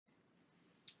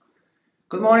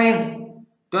Good morning,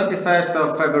 21st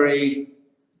of February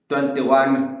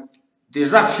 21,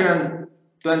 disruption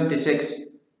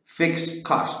 26, fixed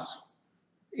costs.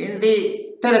 In the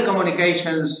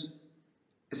telecommunications,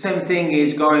 the same thing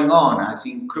is going on as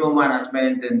in crew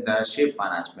management and ship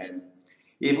management.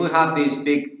 If we have these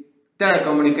big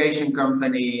telecommunication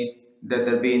companies that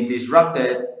are being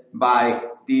disrupted by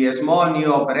the small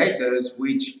new operators,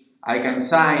 which I can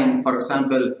sign, for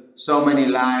example, so many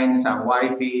lines and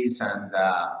Wi-Fi's and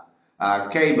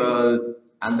cable,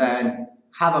 and then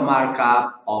have a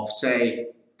markup of say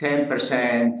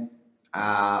 10%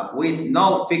 with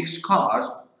no fixed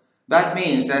cost, that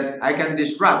means that I can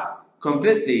disrupt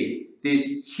completely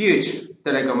these huge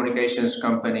telecommunications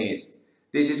companies.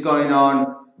 This is going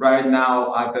on right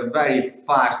now at a very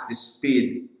fast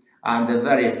speed and a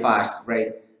very fast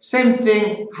rate. Same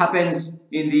thing happens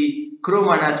in the crew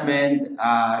management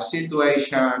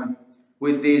situation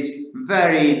with this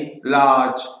very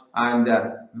large and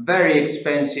very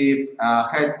expensive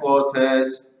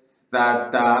headquarters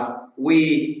that the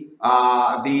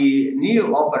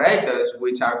new operators,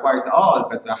 which are quite old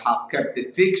but have kept the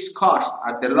fixed cost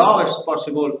at the lowest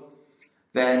possible,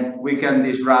 then we can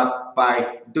disrupt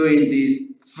by doing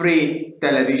this free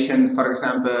television, for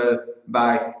example,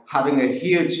 by having a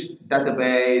huge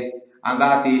database, and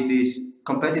that is this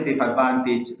competitive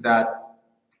advantage that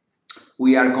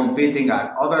we are competing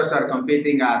at. Others are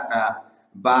competing at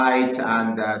bytes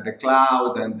and the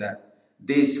cloud and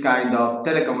this kind of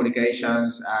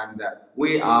telecommunications, and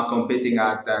we are competing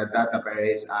at the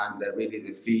database and really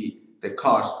the fee, the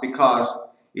cost, because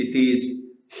it is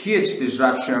huge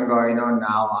disruption going on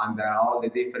now, and all the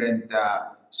different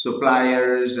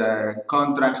suppliers,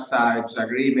 contracts types,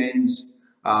 agreements,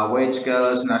 wage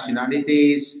scales,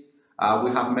 nationalities.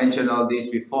 We have mentioned all this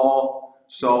before.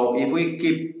 So if we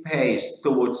keep pace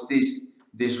towards this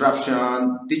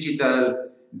disruption, digital,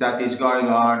 that is going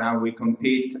on, and we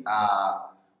compete,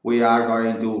 we are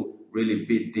going to really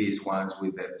beat these ones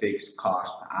with a fixed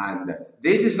cost. And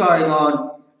this is going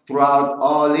on throughout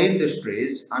all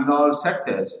industries and all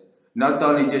sectors, not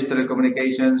only just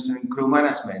telecommunications and crew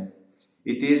management.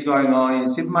 It is going on in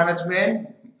ship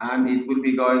management, and it will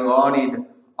be going on in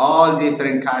all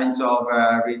different kinds of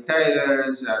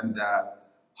retailers and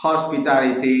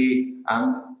hospitality.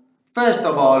 And first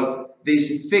of all,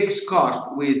 this fixed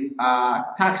cost with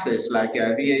taxes like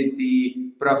VAT,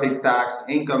 profit tax,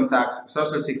 income tax,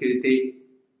 social security,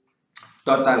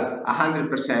 total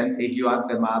 100% if you add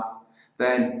them up,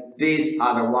 then these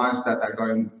are the ones that are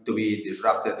going to be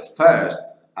disrupted first.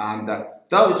 And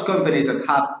those companies that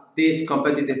have these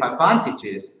competitive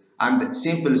advantages and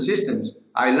simple systems.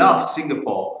 I love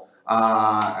Singapore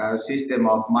system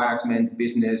of management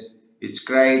business. It's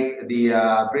great.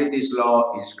 The British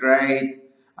law is great.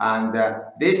 And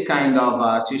this kind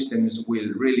of systems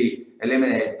will really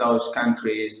eliminate those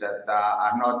countries that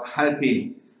are not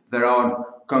helping their own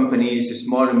companies,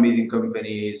 small and medium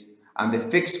companies, and the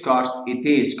fixed cost, it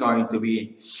is going to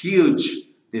be huge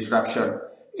disruption.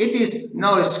 It is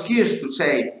no excuse to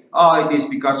say, oh, it is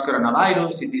because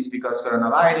coronavirus, it is because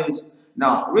coronavirus.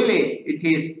 No, really, it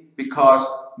is because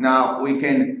now we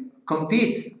can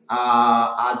compete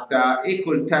at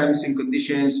equal terms and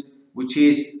conditions, which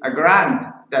is a grant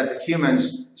that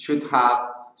humans should have,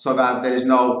 so that there is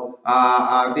no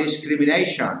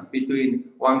discrimination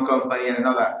between one company and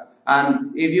another.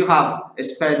 And if you have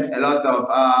spent a lot of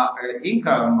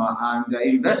income and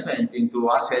investment into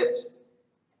assets,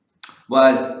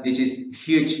 well, this is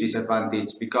huge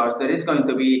disadvantage, because there is going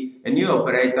to be a new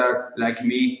operator like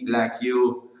me, like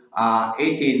you,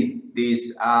 eating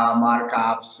these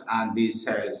markups and these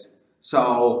sales.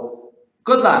 So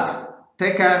good luck.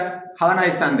 Take care. Have a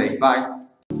nice Sunday. Bye.